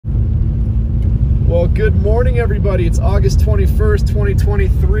Good morning, everybody. It's August 21st,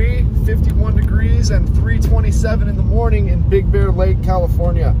 2023, 51 degrees and 3:27 in the morning in Big Bear Lake,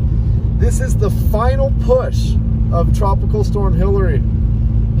 California. This is the final push of Tropical Storm Hilary.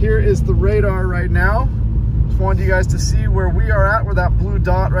 Here is the radar right now. Just wanted you guys to see where we are at, where that blue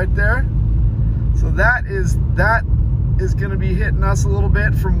dot right there. So that is going to be hitting us a little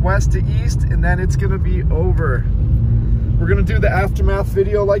bit from west to east, and then it's going to be over. We're going to do the aftermath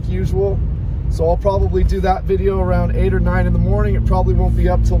video like usual. So I'll probably do that video around 8 or 9 in the morning. It probably won't be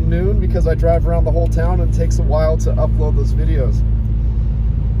up till noon because I drive around the whole town and it takes a while to upload those videos.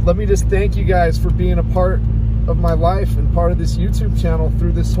 Let me just thank you guys for being a part of my life and part of this YouTube channel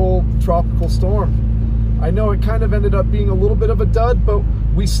through this whole tropical storm. I know it kind of ended up being a little bit of a dud, but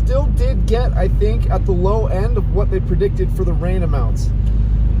we still did get, I think, at the low end of what they predicted for the rain amounts.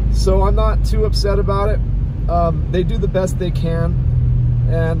 So I'm not too upset about it. They do the best they can.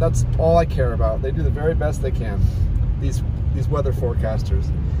 And that's all I care about. They do the very best they can, these weather forecasters.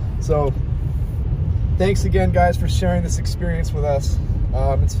 So thanks again, guys, for sharing this experience with us.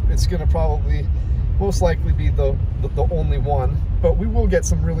 It's gonna probably most likely be the only one, but we will get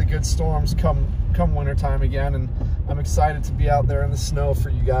some really good storms come winter time again, and I'm excited to be out there in the snow for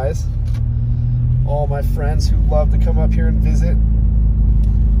you guys, all my friends who love to come up here and visit.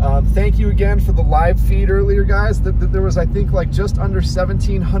 Thank you again for the live feed earlier, guys. There was, I think, like just under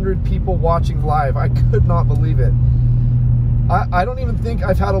 1,700 people watching live. I could not believe it. I don't even think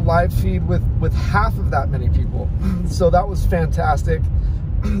I've had a live feed with half of that many people. So that was fantastic.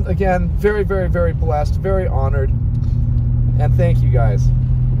 Again, very, very, very blessed, very honored. And thank you, guys.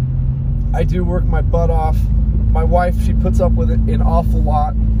 I do work my butt off. My wife, she puts up with it an awful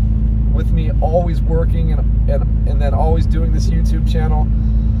lot with me always working and then always doing this YouTube channel.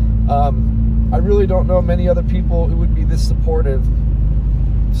 I really don't know many other people who would be this supportive,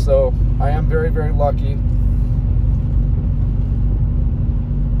 so I am very, very lucky.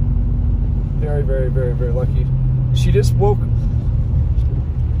 Very, very, very, very lucky. She just woke.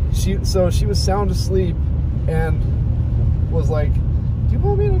 She was sound asleep and was like, "Do you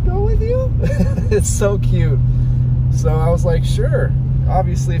want me to go with you?" It's so cute. So I was like, "Sure."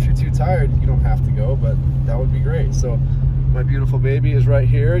 Obviously, if you're too tired, you don't have to go, but that would be great. So my beautiful baby is right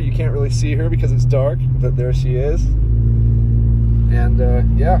here. You can't really see her because it's dark, but there she is. And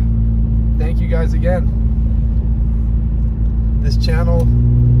yeah, thank you guys again. This channel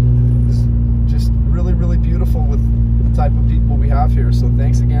is just really, really beautiful with the type of people we have here. So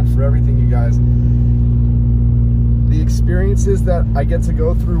thanks again for everything, you guys. The experiences that I get to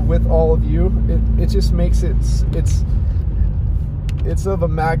go through with all of you, it just makes it's of a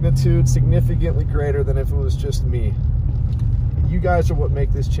magnitude significantly greater than if it was just me. You guys are what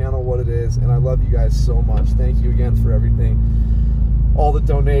make this channel what it is, and I love you guys so much. Thank you again for everything. All the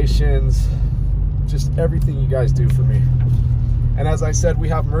donations, just everything you guys do for me. And as I said, we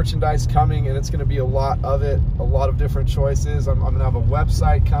have merchandise coming, and it's going to be a lot of it, a lot of different choices. I'm going to have a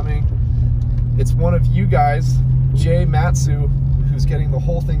website coming. It's one of you guys, Jay Matsu, who's getting the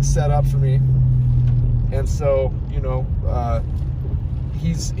whole thing set up for me. And so, you know,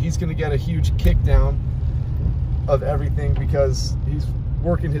 he's going to get a huge kick down of everything because he's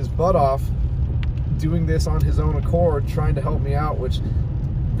working his butt off doing this on his own accord, trying to help me out, which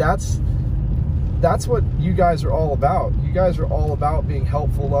that's what you guys are all about. You guys are all about being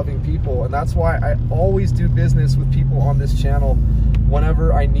helpful, loving people, and that's why I always do business with people on this channel.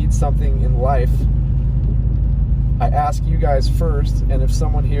 Whenever I need something in life, I ask you guys first, and if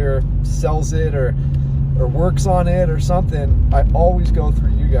someone here sells it or works on it or something, I always go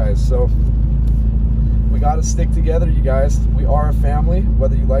through you guys. So we got to stick together, you guys. We are a family,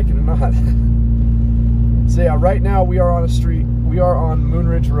 whether you like it or not. So yeah, right now we are on a street. We are on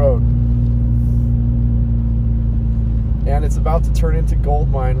Moonridge Road. And it's about to turn into gold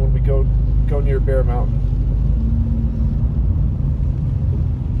mine when we go near Bear Mountain.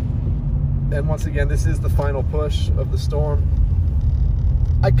 And once again, this is the final push of the storm.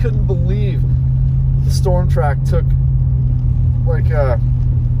 I couldn't believe the storm track took like a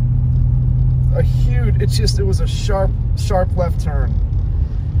huge, it was a sharp left turn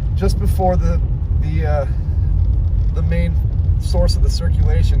just before the main source of the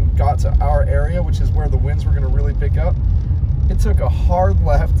circulation got to our area, which is where the winds were going to really pick up. It took a hard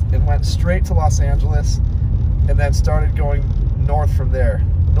left and went straight to Los Angeles, and then started going north from there,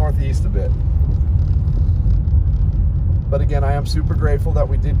 northeast a bit. But again, I am super grateful that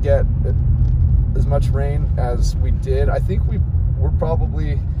we did get as much rain as we did. I think we're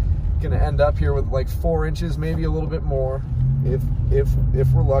probably going to end up here with like 4 inches, maybe a little bit more if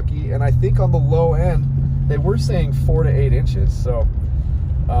we're lucky. And I think on the low end they were saying 4 to 8 inches. So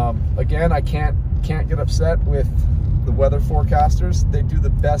again, I can't can't get upset with the weather forecasters. They do the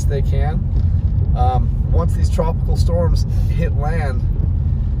best they can. Once these tropical storms hit land,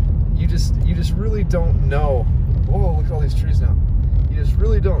 you just really don't know. Whoa, look at all these trees now. You just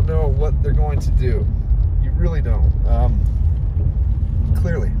really don't know what they're going to do. You really don't.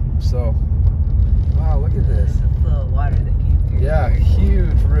 Clearly. So, wow, look at this. There's a flow of water that came through. Yeah,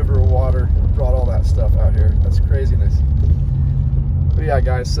 huge river of water brought all that stuff out here. That's craziness. But yeah,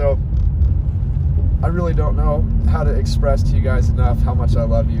 guys, so I really don't know how to express to you guys enough how much I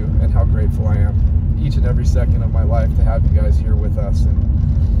love you and how grateful I am each and every second of my life to have you guys here with us, and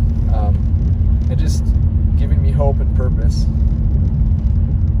just giving me hope and purpose.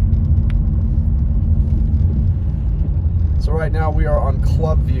 So right now we are on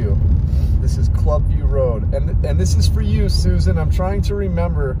Clubview. This is Clubview Road, and this is for you, Susan. I'm trying to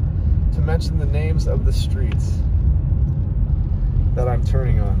remember to mention the names of the streets that I'm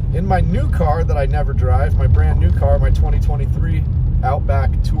turning on. In my new car that I never drive, my brand new car, my 2023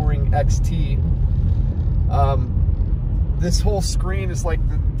 Outback Touring XT, this whole screen is like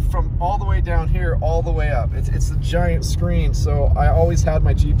from all the way down here all the way up. It's a giant screen, so I always had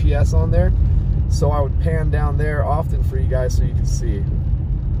my GPS on there, so I would pan down there often for you guys so you can see.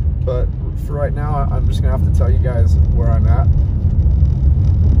 But for right now, I'm just gonna have to tell you guys where I'm at.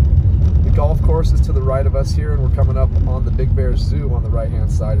 The golf course is to the right of us here, and we're coming up on the Big Bear Zoo on the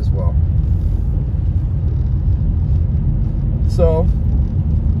right-hand side as well. So,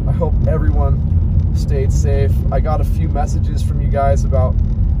 I hope everyone stayed safe. I got a few messages from you guys about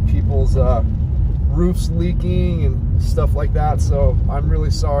people's roofs leaking and stuff like that, so I'm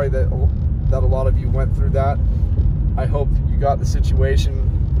really sorry that a lot of you went through that. I hope you got the situation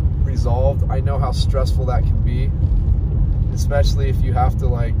resolved. I know how stressful that can be, especially if you have to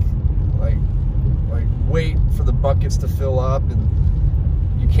like wait for the buckets to fill up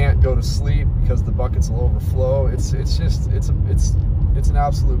and you can't go to sleep because the buckets will overflow. It's an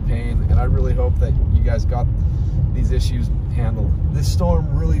absolute pain, and I really hope that you guys got these issues handled. This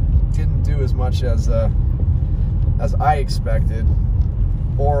storm really didn't do as much as I expected,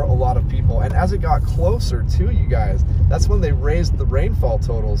 or a lot of people. And as it got closer to you guys, that's when they raised the rainfall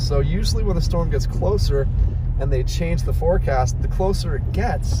totals. So usually when the storm gets closer and they change the forecast, the closer it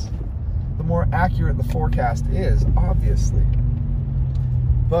gets, the more accurate the forecast is, obviously.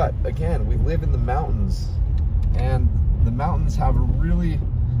 But again, we live in the mountains, and the mountains have a really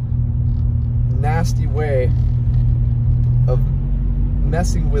nasty way of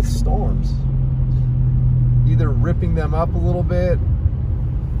messing with storms. Either ripping them up a little bit.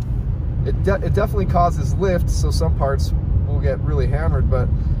 It definitely causes lift, so some parts will get really hammered, but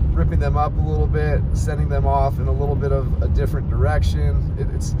ripping them up a little bit, sending them off in a little bit of a different direction.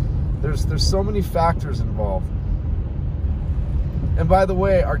 There's so many factors involved. And by the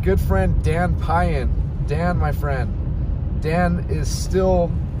way, our good friend Dan Pyen, Dan, my friend, Dan is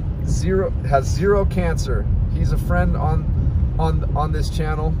still has zero cancer. He's a friend on this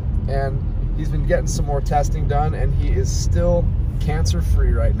channel, and he's been getting some more testing done, and he is still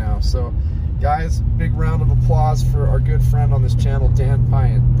cancer-free right now. So guys, big round of applause for our good friend on this channel, Dan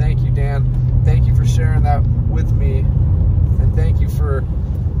Pyen. Thank you, Dan. Thank you for sharing that with me, and thank you for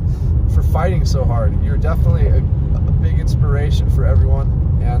fighting so hard. You're definitely a big inspiration for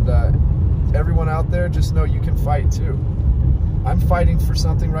everyone, and everyone out there, just know you can fight too. I'm fighting for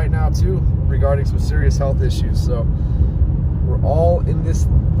something right now too, regarding some serious health issues. So we're all in this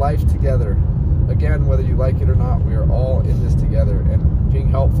life together. Again, whether you like it or not, we are all in this together, and being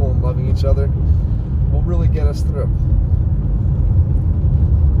helpful and loving each other will really get us through.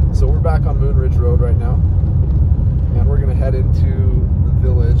 So we're back on Moon Ridge Road right now, and we're gonna head into the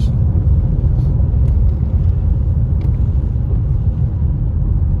village.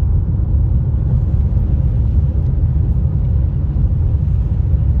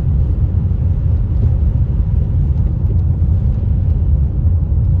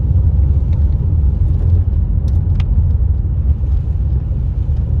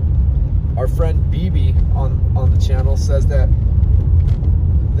 Our friend BB on the channel says that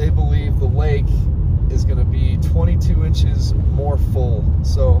they believe the lake is going to be 22 inches more full.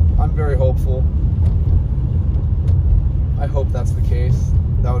 So I'm very hopeful. I hope that's the case.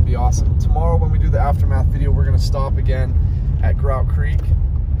 That would be awesome. Tomorrow when we do the aftermath video, we're going to stop again at Grout Creek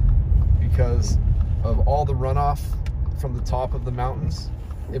because of all the runoff from the top of the mountains.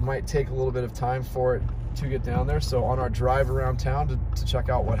 It might take a little bit of time for it to get down there. So on our drive around town to check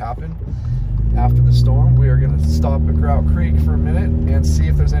out what happened after the storm, we are going to stop at Grout Creek for a minute and see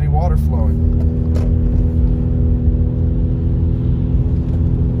if there's any water flowing.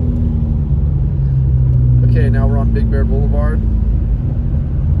 Okay, now we're on Big Bear Boulevard.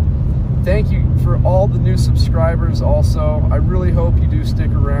 Thank you for all the new subscribers also. I really hope you do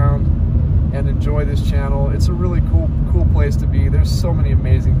stick around and enjoy this channel. It's a really cool place to be. There's so many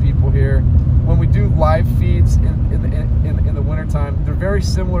amazing people here. When we do live feeds in the wintertime, they're very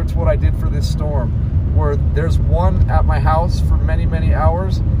similar to what I did for this storm, where there's one at my house for many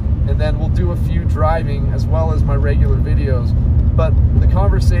hours, and then we'll do a few driving as well as my regular videos. But the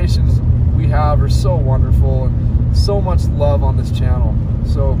conversations we have are so wonderful, and so much love on this channel.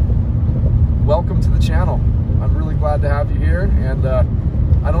 So welcome to the channel. I'm really glad to have you here, and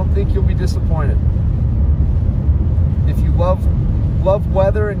I don't think you'll be disappointed. If you love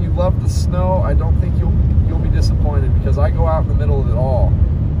weather and you love the snow, I don't think you'll be disappointed, because I go out in the middle of it all.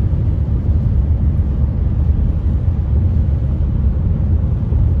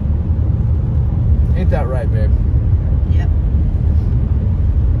 Ain't that right, babe? Yep.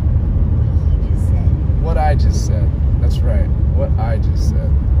 What I just said. That's right. What I just said.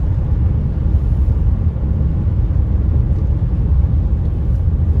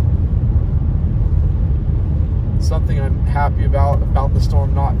 Something I'm happy about the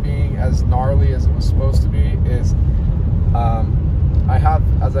storm not being as gnarly as it was supposed to be is I have,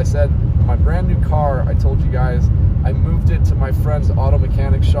 as I said, my brand new car. I told you guys I moved it to my friend's auto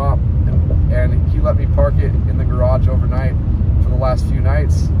mechanic shop, and he let me park it in the garage overnight for the last few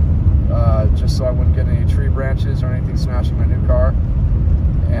nights, just so I wouldn't get any tree branches or anything smashing my new car.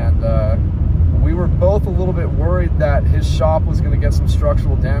 And we were both a little bit worried that his shop was going to get some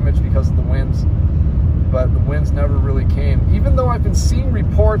structural damage because of the winds, but the winds never really came. Even though I've been seeing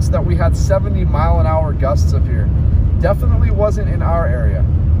reports that we had 70-mile-an-hour gusts up here. Definitely wasn't in our area.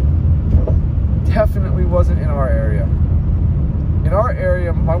 Definitely wasn't in our area. In our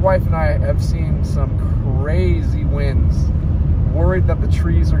area, my wife and I have seen some crazy winds. Worried that the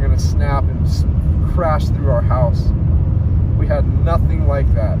trees are going to snap and crash through our house. We had nothing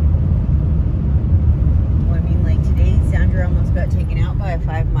like that. Well, I mean, like today, Sandra almost got taken out by a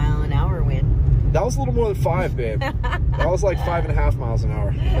 5-mile-an-hour wind. That was a little more than 5, babe. That was like 5.5 miles an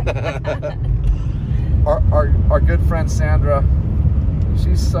hour. Our good friend Sandra,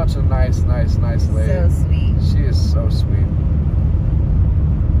 she's such a nice lady. So sweet. She is so sweet.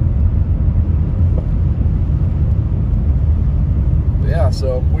 Yeah,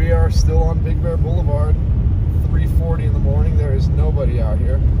 so we are still on Big Bear Boulevard, 3:40 in the morning. There is nobody out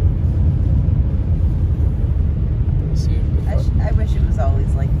here. Let me see. I wish it was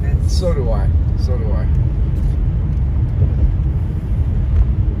always like this. So do I. So do I.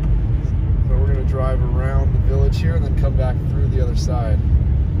 So we're going to drive around the village here and then come back through the other side.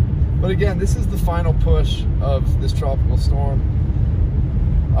 But again, this is the final push of this tropical storm.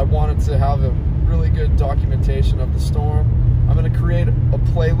 I wanted to have a really good documentation of the storm. I'm going to create a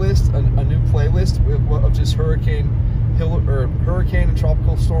playlist, a new playlist of just hurricane and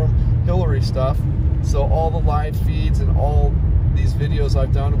tropical storm Hilary stuff. So all the live feeds and all these videos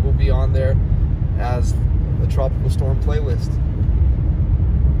I've done will be on there as a tropical storm playlist.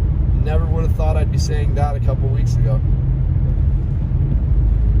 Never would have thought I'd be saying that a couple weeks ago.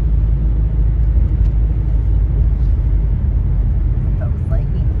 That was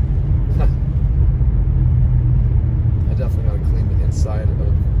lightning. I definitely got to clean the inside of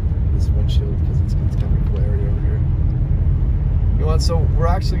this windshield because it's kind of glary over here. You know what? So we're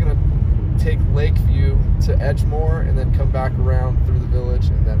actually going to take Lakeview to Edgemore and then come back around through the village,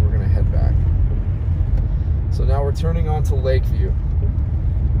 and then we're going to head back. So now we're turning onto Lakeview.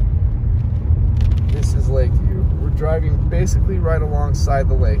 This is Lakeview. We're driving basically right alongside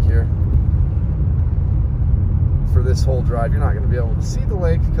the lake here. For this whole drive, you're not going to be able to see the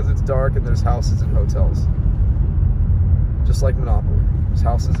lake because it's dark and there's houses and hotels. Just like Monopoly. There's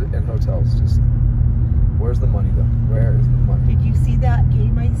houses and hotels. Just, where's the money though? Where is the money? Did you see that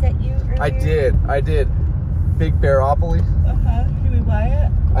game I sent you earlier? I did. Big Bearopoly. Can we buy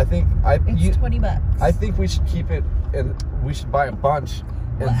it? It's 20 bucks. I think we should keep it, and we should buy a bunch.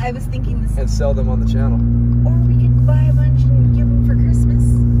 And, well, I was thinking this. And sell them on the channel. Or we could buy a bunch and give them for Christmas.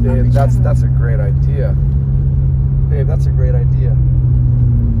 Babe, that's a great idea. Babe, that's a great idea.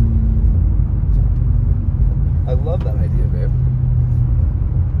 I love that idea, babe.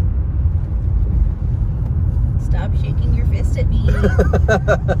 Stop shaking your fist at me.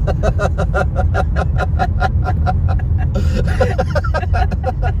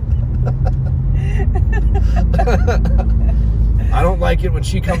 I don't like it when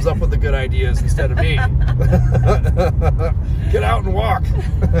she comes up with the good ideas instead of me. Get out and walk.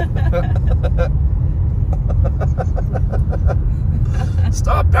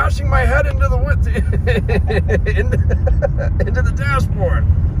 Stop bashing my head into the into the dashboard.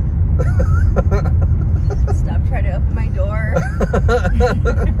 Stop trying to open my door.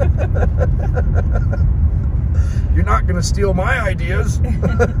 You're not gonna steal my ideas.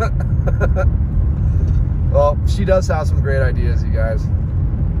 Well, she does have some great ideas, you guys.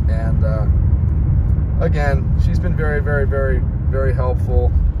 And again, she's been very, very, very, very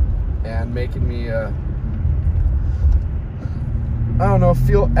helpful and making me, I don't know,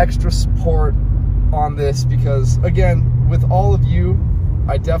 feel extra support on this, because again, with all of you,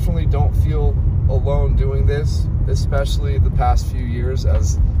 I definitely don't feel alone doing this, especially the past few years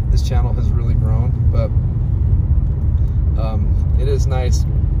as this channel has really grown. But it is nice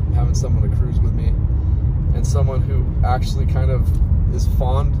having someone to cruise with me, and someone who actually kind of is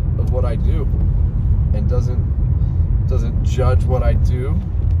fond of what I do and doesn't judge what I do,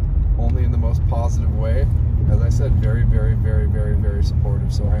 only in the most positive way. As I said, very, very, very, very, very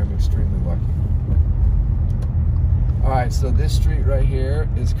supportive, so I am extremely lucky. Alright, so this street right here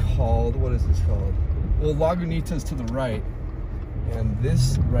is called, what is this called? Well, Lagunita's to the right, and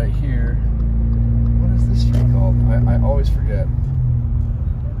this right here, what is this street called? I always forget.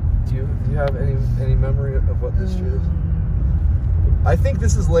 Do you have any memory of what this street is? I think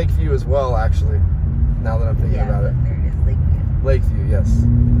this is Lakeview as well, actually, now that I'm thinking about it. There it is, Lakeview. Lakeview, yes.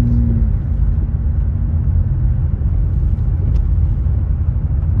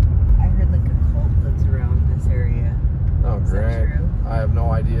 I heard like a cult lives around this area. Oh, Is great. that true? I have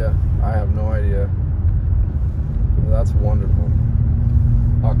no idea. I have no idea. Well, that's wonderful.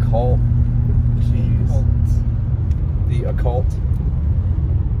 Occult. Jeez. Cult. The occult.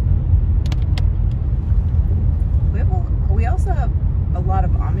 We also have a lot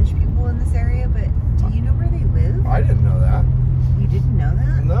of Amish people in this area, but do you know where they live? I didn't know that. You didn't know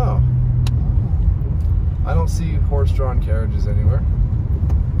that? No. I don't see horse-drawn carriages anywhere.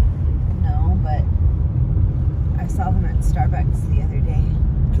 No, but I saw them at Starbucks the other day.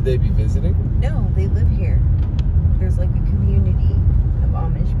 Could they be visiting? No, they live here. There's like a community of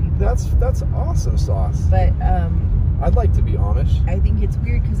Amish people. That's awesome sauce. But I'd like to be Amish. I think it's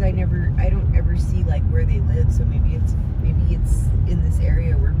weird because I don't ever see like where they live. So maybe it's in this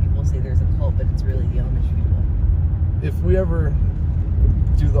area where people say there's a cult, but it's really the Amish people. If we ever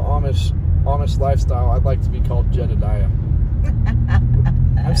do the Amish lifestyle, I'd like to be called Jedediah.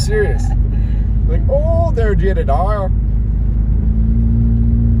 I'm serious. Like, oh, they're Jedediah.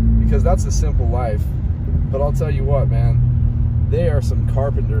 Because that's a simple life. But I'll tell you what, man, they are some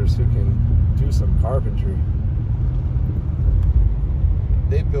carpenters who can do some carpentry.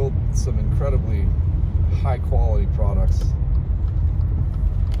 They build some incredibly high quality products.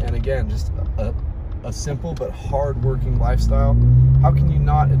 And again, just a simple but hard working lifestyle. How can you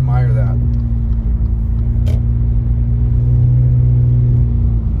not admire that?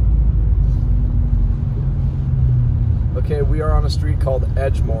 Okay, we are on a street called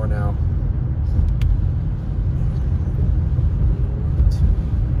Edgemore now.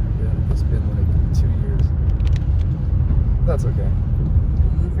 Yeah, it's been like 2 years. That's okay.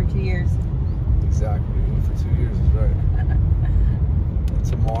 For 2 years. Exactly. For 2 years is right.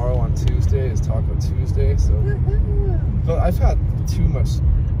 Tomorrow on Tuesday is Taco Tuesday, so. But I've had too much.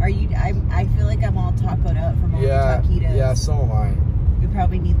 Are you? I feel like I'm all tacoed up from all the taquitos. Yeah, so am I. We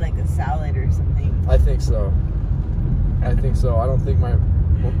probably need like a salad or something. I think so. I think so. I don't think my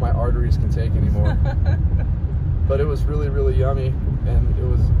arteries can take anymore. But it was really, really yummy, and it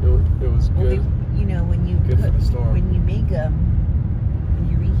was good. Well, you know, when you good for the storm. When you make them, when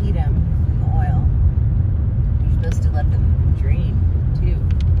you reheat them in the oil, you're supposed to let them drain too.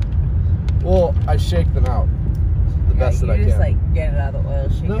 Well, I shake them out the best that I can. You just like get it out of the oil,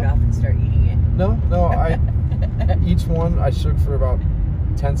 shake it off, and start eating it. No, I each one I shook for about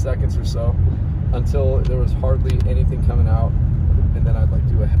 10 seconds or so until there was hardly anything coming out, and then I'd like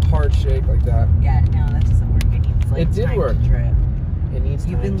do a hard shake like that. Yeah, no, that doesn't work. It needs like it did time work. to drip. It needs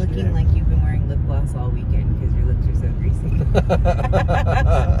You've been time to looking drip. like you've been wearing lip gloss all weekend because your lips are so greasy.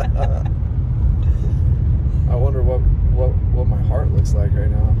 I wonder what my heart looks like right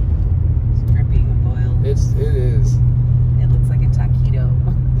now. It's dripping with oil. It is. It looks like a taquito.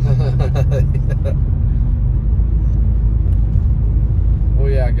 Well,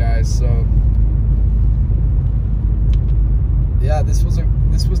 yeah, guys. So, yeah, this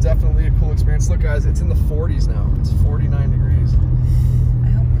was definitely a cool experience. Look, guys, it's in the 40s now. It's 49 degrees. I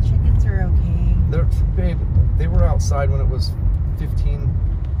hope the chickens are okay. Babe, they were outside when it was 15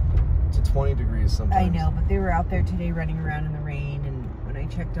 to 20 degrees sometimes. I know, but they were out there today running around in the rain, and when I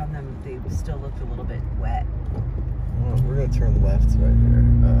checked on them, they still looked a little bit wet. Well, we're going to turn left right here.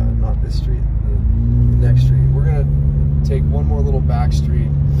 Not this street, the next street. We're going to take one more little back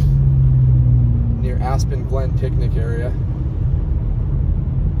street near Aspen Glen picnic area. I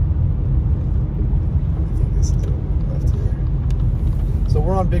think this is the left here. So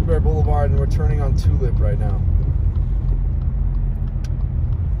we're on Big Bear Boulevard and we're turning on Tulip right now.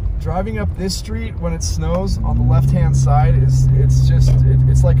 Driving up this street when it snows on the left-hand side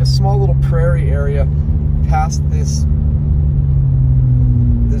it's like a small little prairie area past this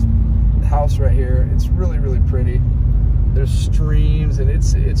house right here. It's really, really pretty. There's streams and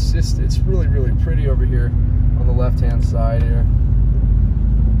it's really, really pretty over here on the left-hand side here.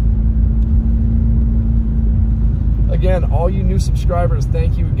 Again, all you new subscribers,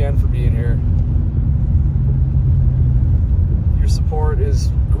 thank you again for being here. Your support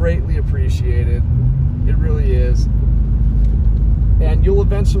is greatly appreciated. It really is. And you'll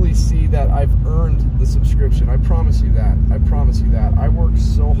eventually see that I've earned the subscription. I promise you that. I promise you that. I work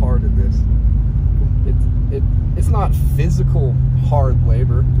so hard at this. It's not physical hard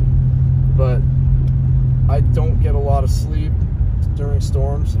labor, but I don't get a lot of sleep during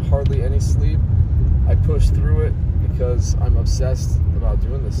storms, hardly any sleep. I push through it because I'm obsessed about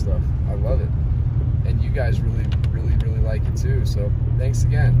doing this stuff. I love it. And you guys really, really, really like it too. So thanks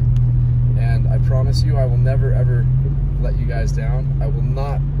again. And I promise you, I will never, ever let you guys down. I will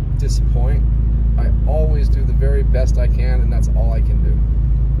not disappoint. I always do the very best I can, and that's all I can do.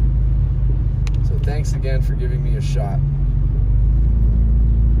 So thanks again for giving me a shot.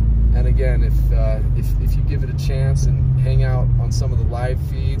 And again, if you give it a chance and hang out on some of the live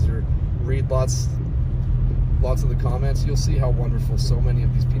feeds or read lots of the comments, you'll see how wonderful so many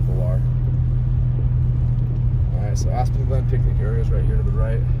of these people are. Alright, so Aspen Glen picnic area is right here to the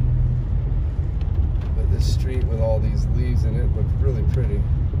right. But this street with all these leaves in it looks really pretty.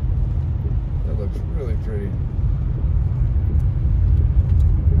 It looks really pretty.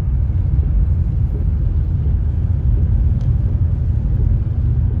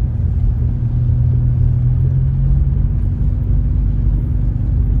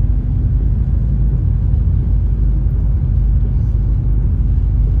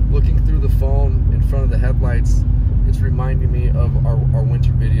 Front of the headlights, it's reminding me of our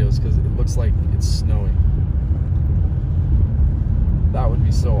winter videos because it looks like it's snowing. That would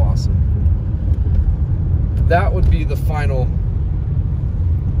be so awesome. That would be the final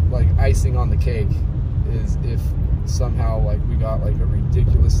like icing on the cake, is if somehow like we got like a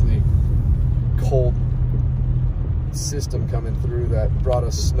ridiculously cold system coming through that brought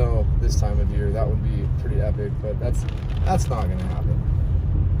us snow this time of year. That would be pretty epic, but that's not gonna happen.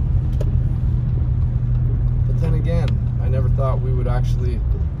 Then again, I never thought we would actually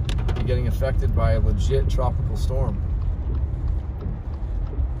be getting affected by a legit tropical storm.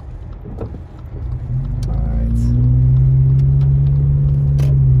 Alright.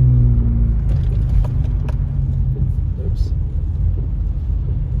 Oops.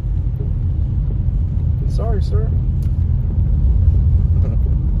 Sorry, sir.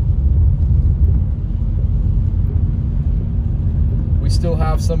 We still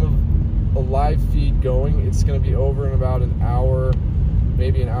have some of a live feed going. It's going to be over in about an hour,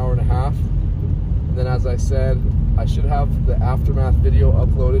 maybe an hour and a half. And then, as I said, I should have the aftermath video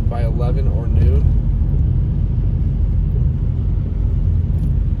uploaded by 11 or noon.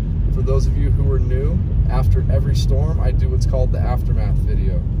 For those of you who are new, after every storm, I do what's called the aftermath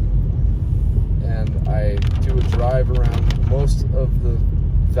video. And I do a drive around most of the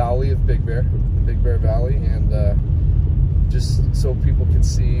valley of Big Bear, the Big Bear Valley, and just so people can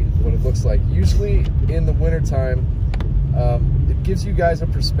see what it looks like. Usually in the wintertime, it gives you guys a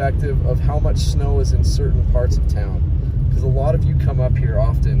perspective of how much snow is in certain parts of town. Because a lot of you come up here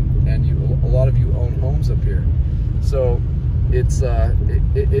often, and a lot of you own homes up here. So it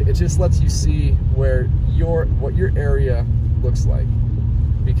just lets you see what your area looks like.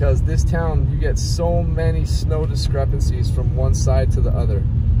 Because this town, you get so many snow discrepancies from one side to the other.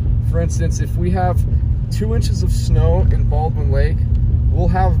 For instance, if we have 2 inches of snow in Baldwin Lake, we'll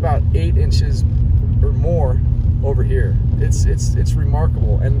have about 8 inches or more over here. It's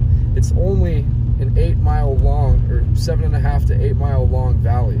remarkable, and it's only an 8-mile long, or 7.5 to 8 mile long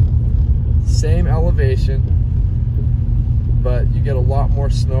valley. Same elevation, but you get a lot more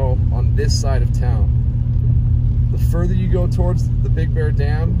snow on this side of town. The further you go towards the Big Bear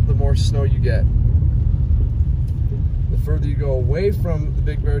Dam, the more snow you get. The further you go away from the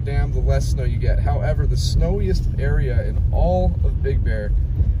Big Bear Dam, the less snow you get. However, the snowiest area in all of Big Bear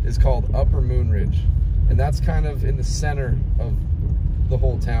is called Upper Moon Ridge. And that's kind of in the center of the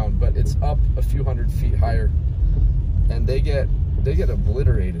whole town, but it's up a few hundred feet higher. And they get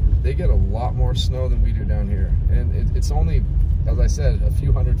obliterated. They get a lot more snow than we do down here. And it's only, as I said, a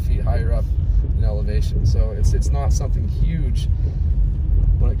few hundred feet higher up in elevation. So it's not something huge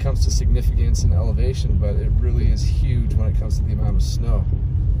when it comes to significance in elevation, but it really is huge when it comes to the amount of snow.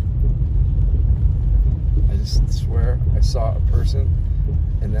 I just swear I saw a person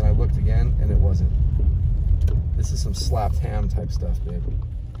and then I looked again, and it wasn't. This is some slapped ham type stuff, babe.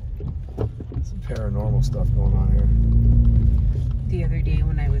 Some paranormal stuff going on here. The other day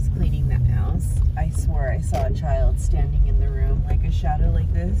when I was cleaning that house, I swore I saw a child standing in the room, like a shadow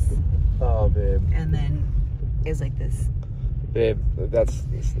like this. Oh, babe. And then it was like this. Babe, that's...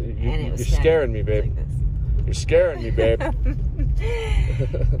 You're scaring me, babe. Like this. You're scaring me, babe.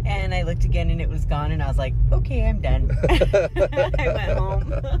 And I looked again and it was gone, and I was like, okay, I'm done. I went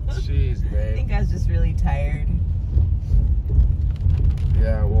home. Jeez, babe. I think I was just really tired.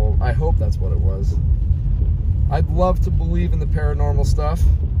 Yeah, well, I hope that's what it was. I'd love to believe in the paranormal stuff.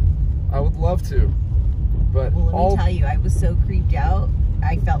 I would love to. But well, let me tell you, I was so creeped out,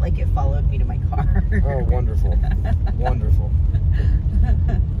 I felt like it followed me to my car. Oh, wonderful. Wonderful.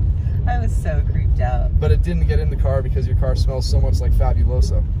 I was so creeped out. But it didn't get in the car because your car smells so much like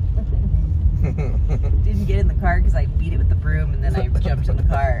Fabuloso. Didn't get in the car because I beat it with the broom and then I jumped in the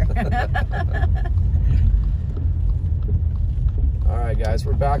car. Alright guys,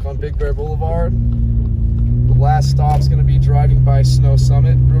 we're back on Big Bear Boulevard. The last stop's going to be driving by Snow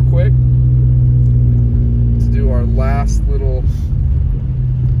Summit real quick to do our last little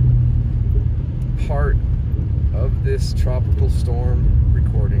part of this tropical storm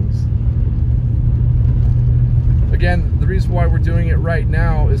recordings. Again, the reason why we're doing it right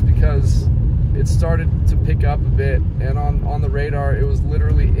now is because it started to pick up a bit, and on the radar it was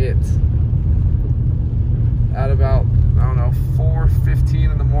literally it. At about, I don't know,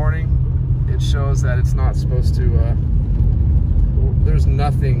 4:15 in the morning, it shows that it's not supposed to, there's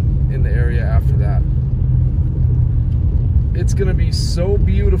nothing in the area after that. It's gonna be so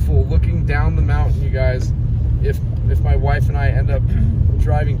beautiful looking down the mountain, you guys, if my wife and I end up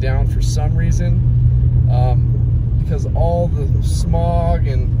driving down for some reason, because all the smog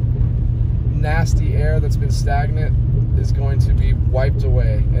and nasty air that's been stagnant is going to be wiped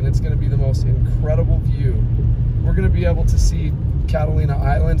away, and it's going to be the most incredible view. We're going to be able to see Catalina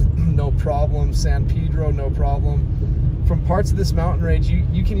Island, no problem, San Pedro, no problem. From parts of this mountain range,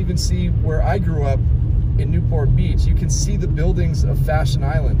 you can even see where I grew up in Newport Beach. You can see the buildings of Fashion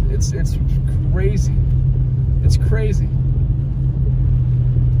Island. It's crazy. It's crazy.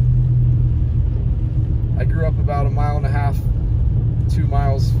 I grew up about 1.5 miles, 2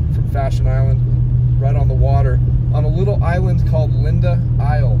 miles from Fashion Island, right on the water, on a little island called Linda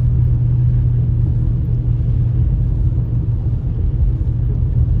Isle.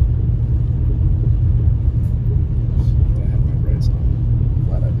 I have my brights on.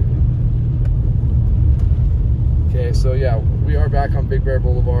 Glad I do. Okay, so yeah, we are back on Big Bear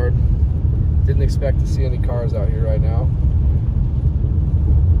Boulevard. Didn't expect to see any cars out here right now.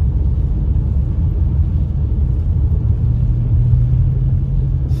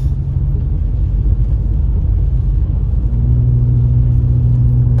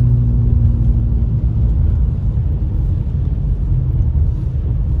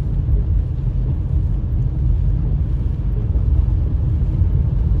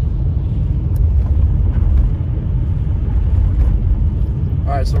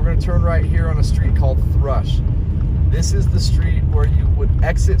 So we're going to turn right here on a street called Thrush. This is the street where you would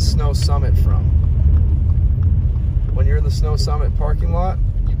exit Snow Summit from. When you're in the Snow Summit parking lot,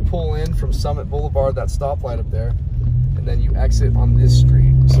 you pull in from Summit Boulevard, that stoplight up there, and then you exit on this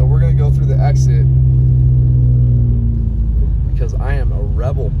street. So we're going to go through the exit because I am a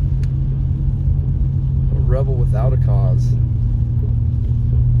rebel without a cause.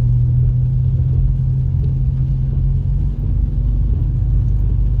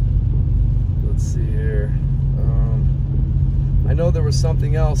 See here. I know there was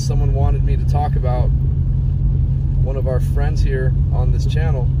something else someone wanted me to talk about, one of our friends here on this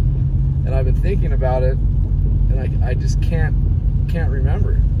channel, and I've been thinking about it, and I just can't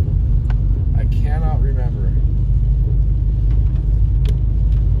remember. I cannot remember.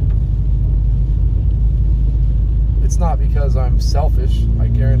 It's not because I'm selfish. I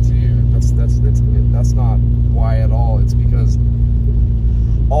guarantee you that's not why at all. It's because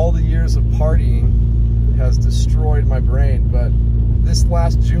all the years of partying has destroyed my brain. But this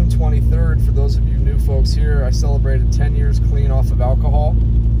last June 23rd, for those of you new folks here, I celebrated 10 years clean off of alcohol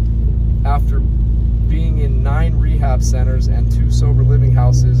after being in 9 rehab centers and 2 sober living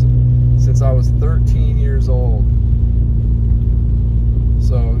houses since I was 13 years old.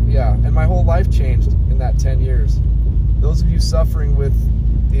 So yeah, and my whole life changed in that 10 years. Those of you suffering with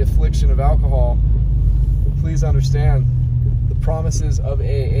the affliction of alcohol, please understand, promises of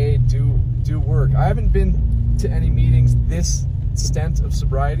AA do work. I haven't been to any meetings this extent of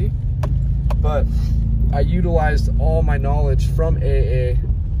sobriety, but I utilized all my knowledge from AA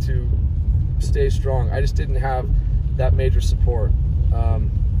to stay strong. I just didn't have that major support.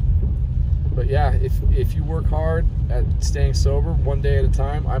 But yeah, if you work hard at staying sober one day at a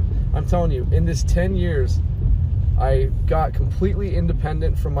time, I'm telling you, in this 10 years, I got completely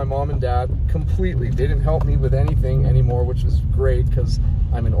independent from my mom and dad, completely. They didn't help me with anything anymore, which was great because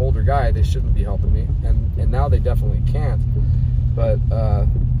I'm an older guy. They shouldn't be helping me, and now they definitely can't. But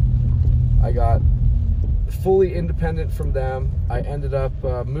I got fully independent from them. I ended up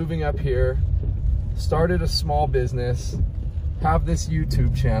moving up here, started a small business, have this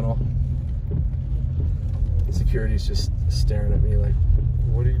YouTube channel. Security's just staring at me like,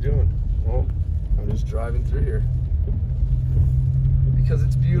 what are you doing? Well, I'm just driving through here because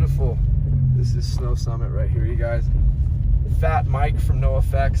it's beautiful. This is Snow Summit right here, you guys. Fat Mike from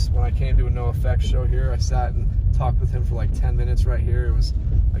NoFX, when I came to a NoFX show here, I sat and talked with him for like 10 minutes right here. It was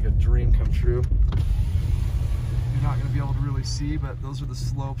like a dream come true. You're not gonna be able to really see, but those are the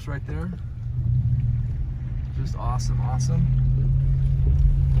slopes right there. Just awesome, awesome.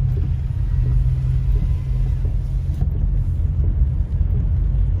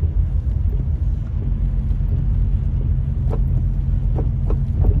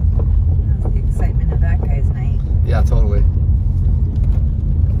 Yeah, totally.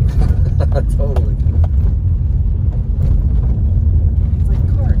 Totally. It's like a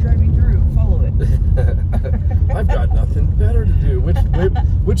car driving through. Follow it. I've got nothing better to do,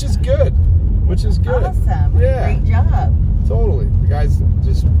 which is good. Which is good. Awesome. Yeah. Great job. Totally. The guy's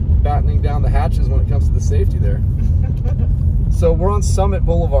just battening down the hatches when it comes to the safety there. So we're on Summit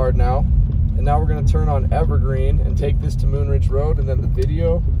Boulevard now, and now we're going to turn on Evergreen and take this to Moonridge Road, and then the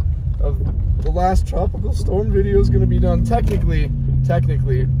video of the last tropical storm video is going to be done. Technically,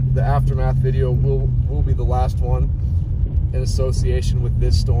 the aftermath video will be the last one in association with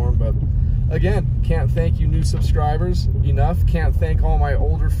this storm. But again, can't thank you new subscribers enough. Can't thank all my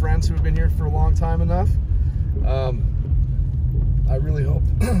older friends who have been here for a long time enough. I really hope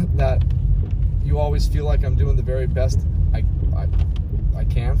that you always feel like I'm doing the very best I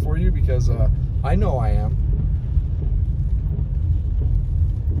can for you, because I know I am.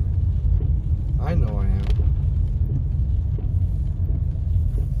 I know I am.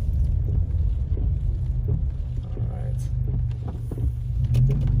 All right.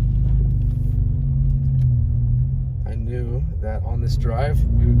 I knew that on this drive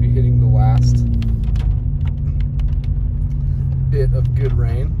we would be hitting the last bit of good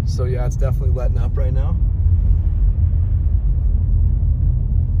rain. So yeah, it's definitely letting up right now.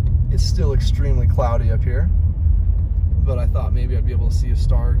 It's still extremely cloudy up here, but I thought maybe I'd be able to see a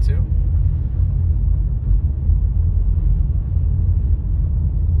star or two.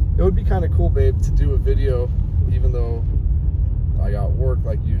 It would be kind of cool, babe, to do a video, even though I got work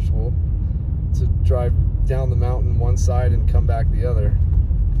like usual, to drive down the mountain one side and come back the other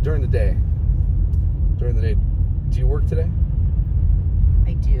during the day. During the day. Do you work today?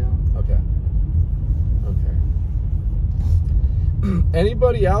 I do. Okay. Okay.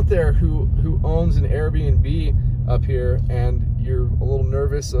 Anybody out there who owns an Airbnb up here and you're a little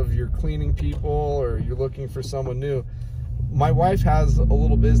nervous of your cleaning people, or you're looking for someone new, my wife has a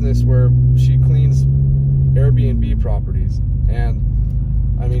little business where she cleans Airbnb properties, and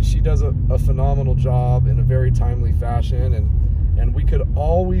I mean, she does a phenomenal job in a very timely fashion, and we could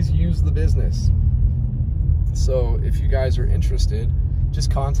always use the business. So if you guys are interested, just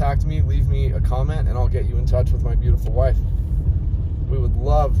contact me, leave me a comment, and I'll get you in touch with my beautiful wife. We would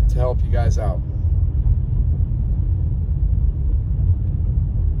love to help you guys out.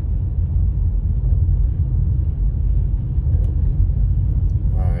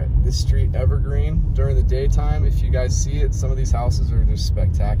 This street, Evergreen, during the daytime, if you guys see it, some of these houses are just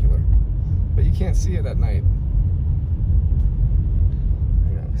spectacular, but you can't see it at night.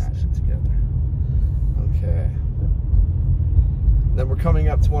 I gotta hash it together. Okay. Then we're coming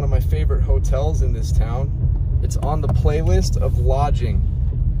up to one of my favorite hotels in this town. It's on the playlist of lodging.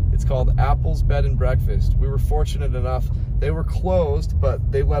 It's called Apple's Bed and Breakfast. We were fortunate enough, they were closed,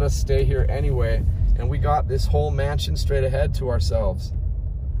 but they let us stay here anyway, and we got this whole mansion straight ahead to ourselves.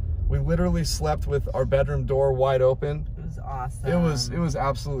 We literally slept with our bedroom door wide open. It was awesome. It was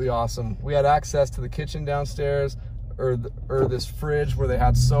absolutely awesome. We had access to the kitchen downstairs, or this fridge where they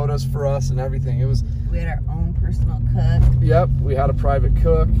had sodas for us and everything. We had our own personal cook. Yep, we had a private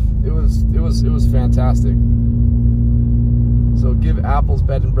cook. It was fantastic. So give Apple's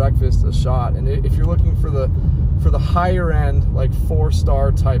Bed and Breakfast a shot. And if you're looking for the higher end, like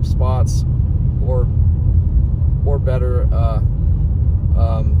 4-star type spots, or better,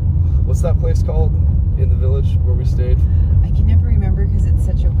 what's that place called in the village where we stayed? I can never remember because it's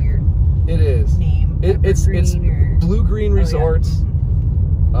such a weird name. It's Blue Green Resorts.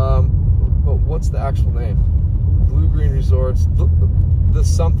 Oh, yeah. But what's the actual name? Blue Green Resorts, the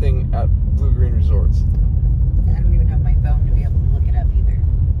something at Blue Green Resorts. I don't even have my phone to be able to look it up either.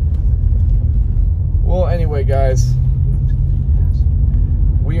 Well, anyway, guys,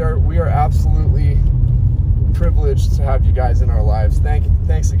 we are absolutely privileged to have you guys in our lives.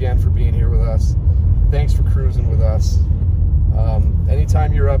 Thanks again for being here with us. Thanks for cruising with us.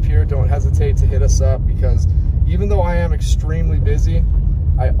 Anytime you're up here, don't hesitate to hit us up, because even though I am extremely busy,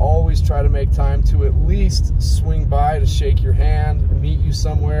 I always try to make time to at least swing by to shake your hand, meet you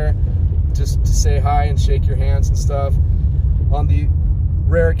somewhere, just to say hi and shake your hands and stuff. On the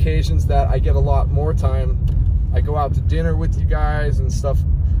rare occasions that I get a lot more time, I go out to dinner with you guys and stuff.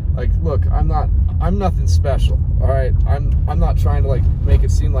 Like, look, I'm nothing special, all right? I'm not trying to like make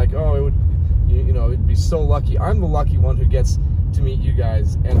it seem like, oh, it would, you know, it'd be so lucky. I'm the lucky one who gets to meet you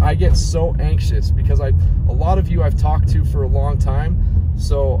guys, and I get so anxious because a lot of you I've talked to for a long time,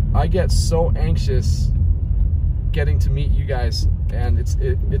 so I get so anxious getting to meet you guys, and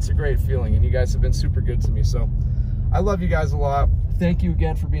it's a great feeling, and you guys have been super good to me, so I love you guys a lot. Thank you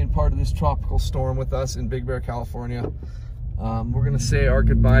again for being part of this tropical storm with us in Big Bear, California. We're gonna say our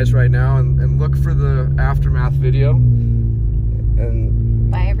goodbyes right now and look for the aftermath video.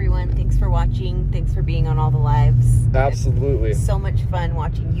 And bye everyone, thanks for watching, thanks for being on all the lives. Absolutely. It's so much fun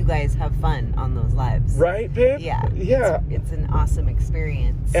watching you guys have fun on those lives. Right, babe? Yeah. Yeah. It's an awesome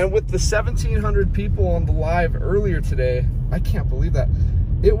experience. And with the 1,700 people on the live earlier today, I can't believe that.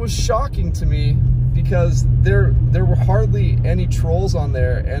 It was shocking to me because there were hardly any trolls on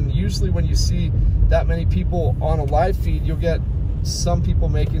there, and usually when you see that many people on a live feed, you'll get some people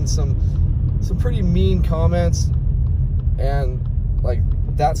making some pretty mean comments, and like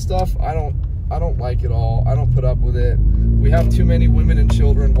that stuff I don't like at all. I don't put up with it. We have too many women and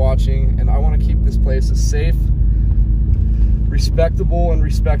children watching, and I want to keep this place a safe, respectable, and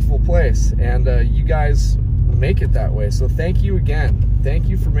respectful place, and you guys make it that way. So thank you again. Thank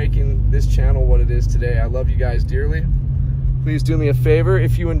you for making this channel what it is today. I love you guys dearly. Please do me a favor,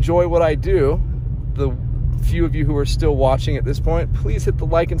 if you enjoy what I do, the few of you who are still watching at this point, please hit the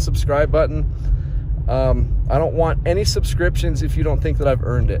like and subscribe button. I don't want any subscriptions if you don't think that I've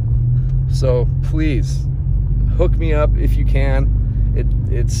earned it. So please hook me up if you can.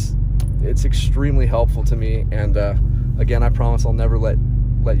 It's extremely helpful to me, and again, I promise I'll never let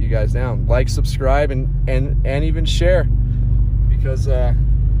you guys down. Like, subscribe, and even share, because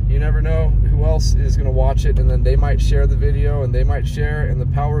you never know who else is going to watch it, and then they might share the video, and they might share, and the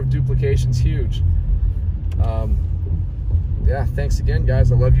power of duplication is huge. Yeah, thanks again,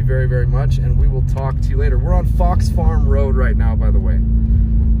 guys. I love you very, very much, and we will talk to you later. We're on Fox Farm Road right now, by the way.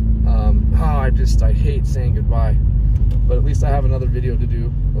 I hate saying goodbye, but at least I have another video to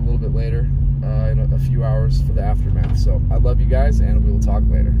do a little bit later, in a few hours for the aftermath. So I love you guys, and we will talk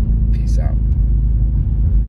later. Peace out.